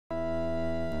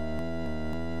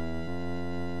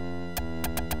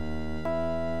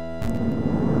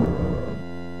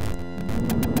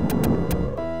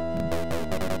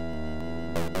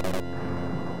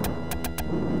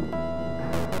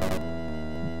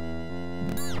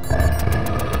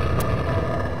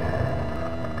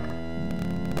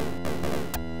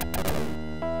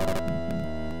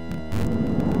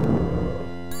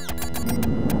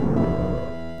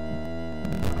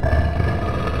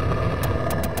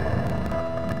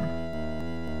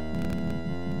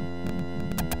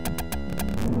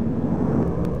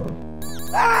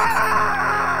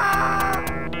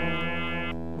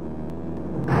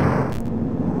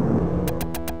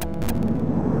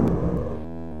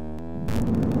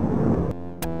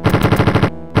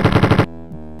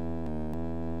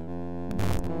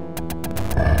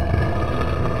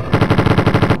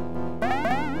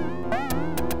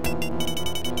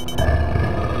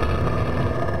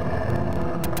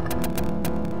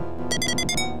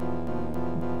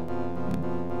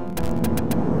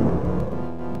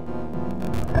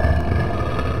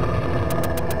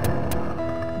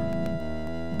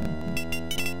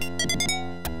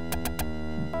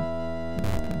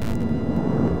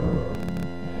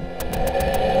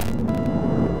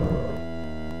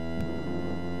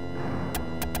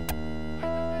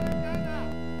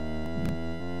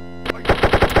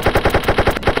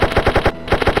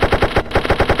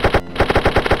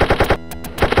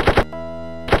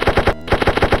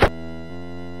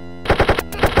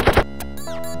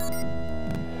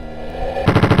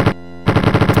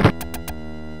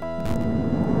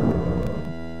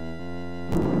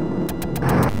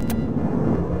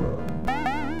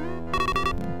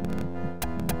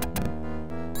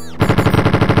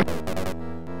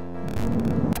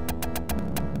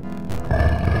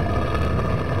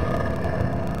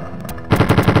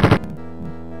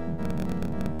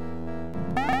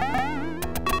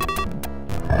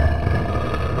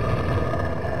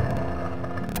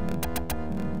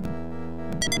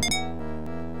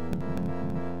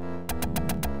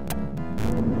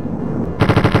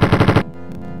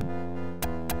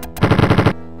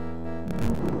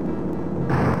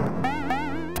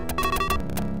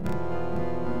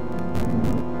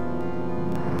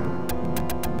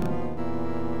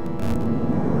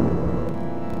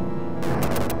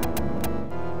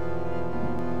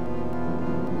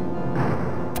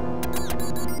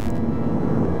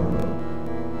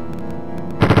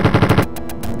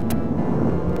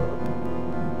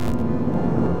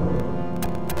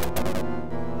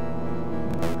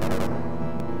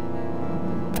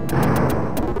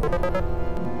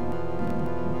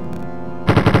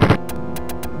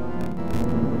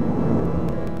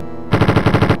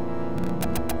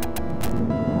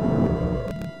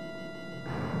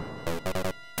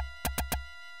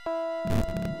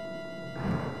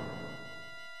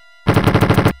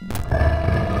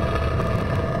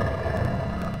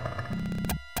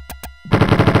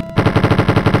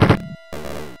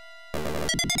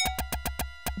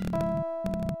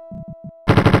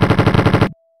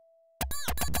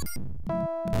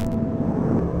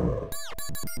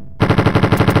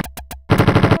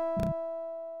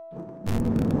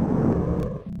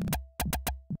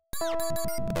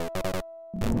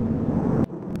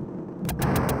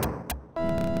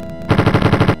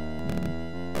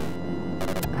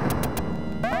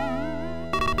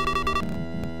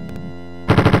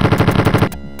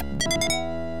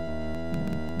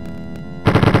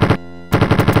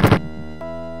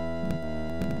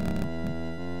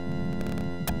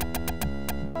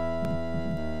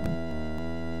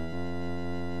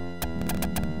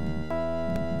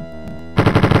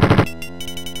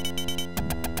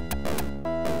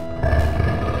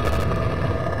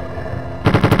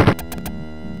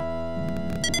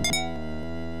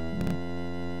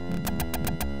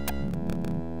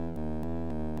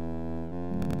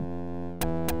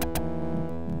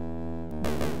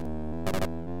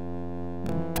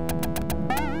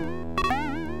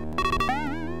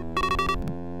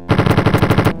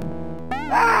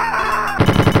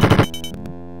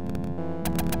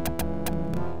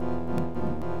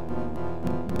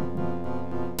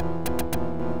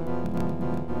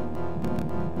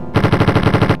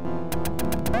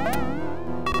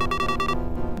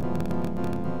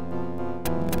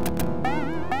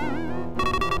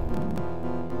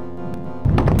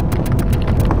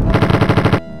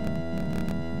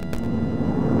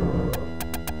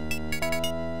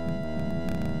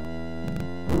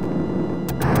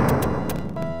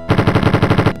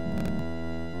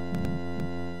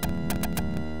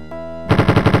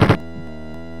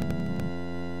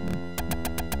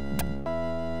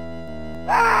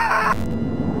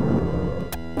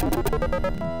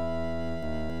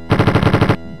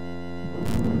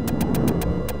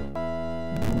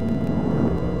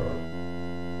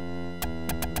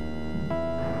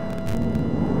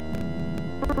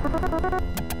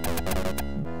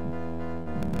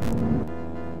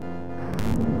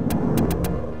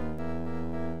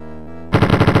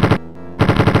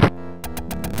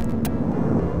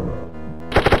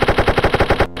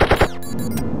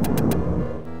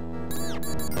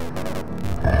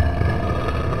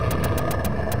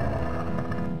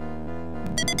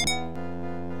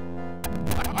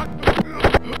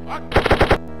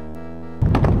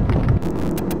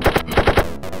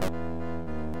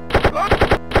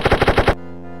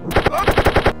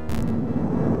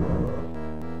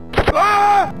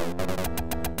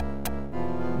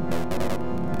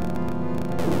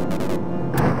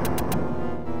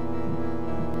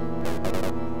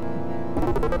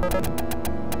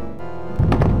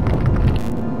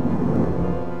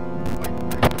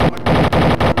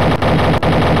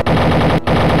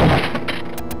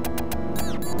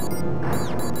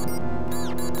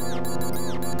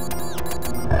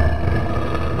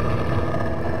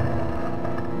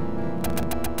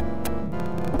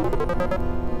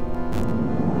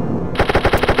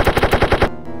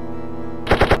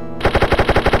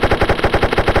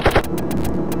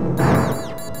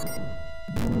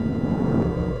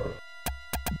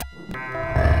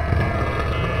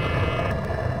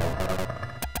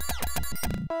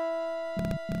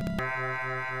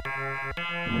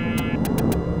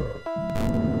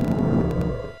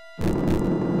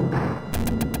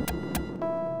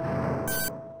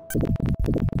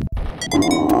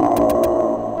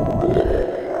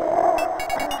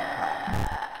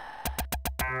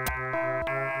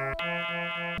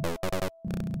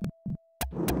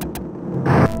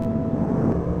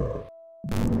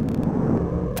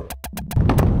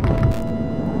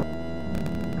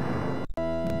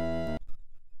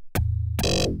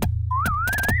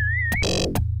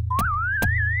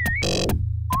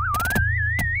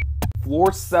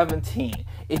Floor 17.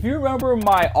 If you remember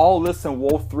my All Listen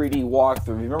Wolf 3D walkthrough, if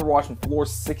you remember watching floor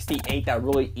 68, that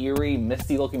really eerie,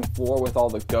 misty looking floor with all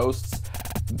the ghosts,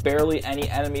 barely any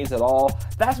enemies at all,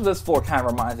 that's what this floor kind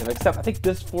of reminds me of, except I think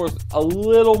this floor is a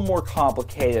little more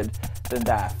complicated than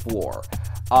that floor.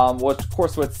 Which, of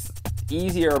course, what's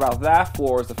easier about that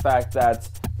floor is the fact that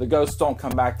the ghosts don't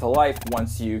come back to life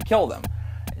once you kill them.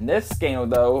 In this game,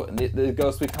 though, the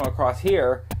ghosts we come across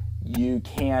here, you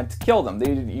can't kill them.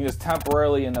 You just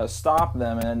temporarily stop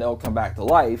them and then they'll come back to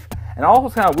life. And And all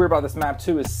what's kind of weird about this map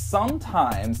too is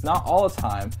sometimes, not all the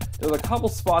time, there's a couple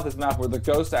spots in this map where the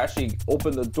ghosts actually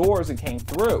opened the doors and came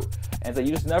through. And so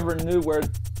you just never knew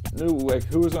like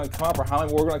who was going to come up or how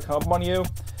many were going to come up on you.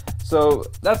 So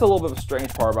that's a little bit of a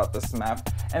strange part about this map.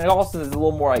 And it also is a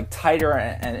little more like tighter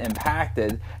and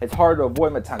impacted. It's hard to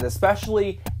avoid at times,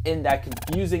 especially in that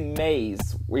confusing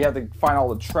maze where you have to find all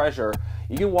the treasure.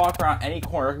 You can walk around any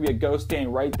corner, there could be a ghost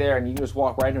standing right there, and you can just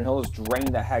walk right into it and he'll just drain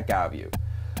the heck out of you.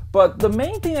 But the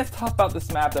main thing that's tough about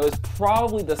this map, though, is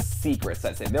probably the secrets,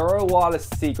 I'd say. There are a lot of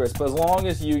secrets, but as long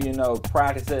as you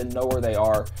practice it and know where they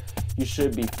are, you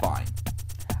should be fine.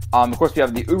 Of course, we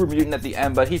have the Uber Mutant at the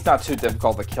end, but he's not too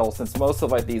difficult to kill since most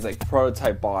of these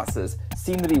prototype bosses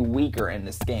seem to be weaker in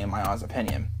this game, in my honest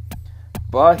opinion.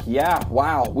 But yeah,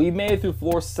 wow, we made it through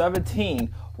floor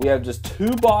 17. We have just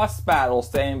 2 boss battles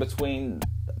standing between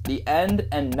the end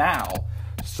and now.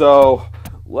 So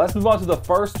let's move on to the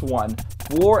first one,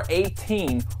 floor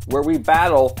 18, where we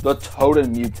battle the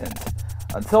Totem Mutant.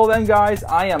 Until then, guys,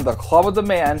 I am the Club of the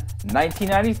Man,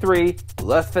 1993.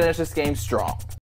 Let's finish this game strong.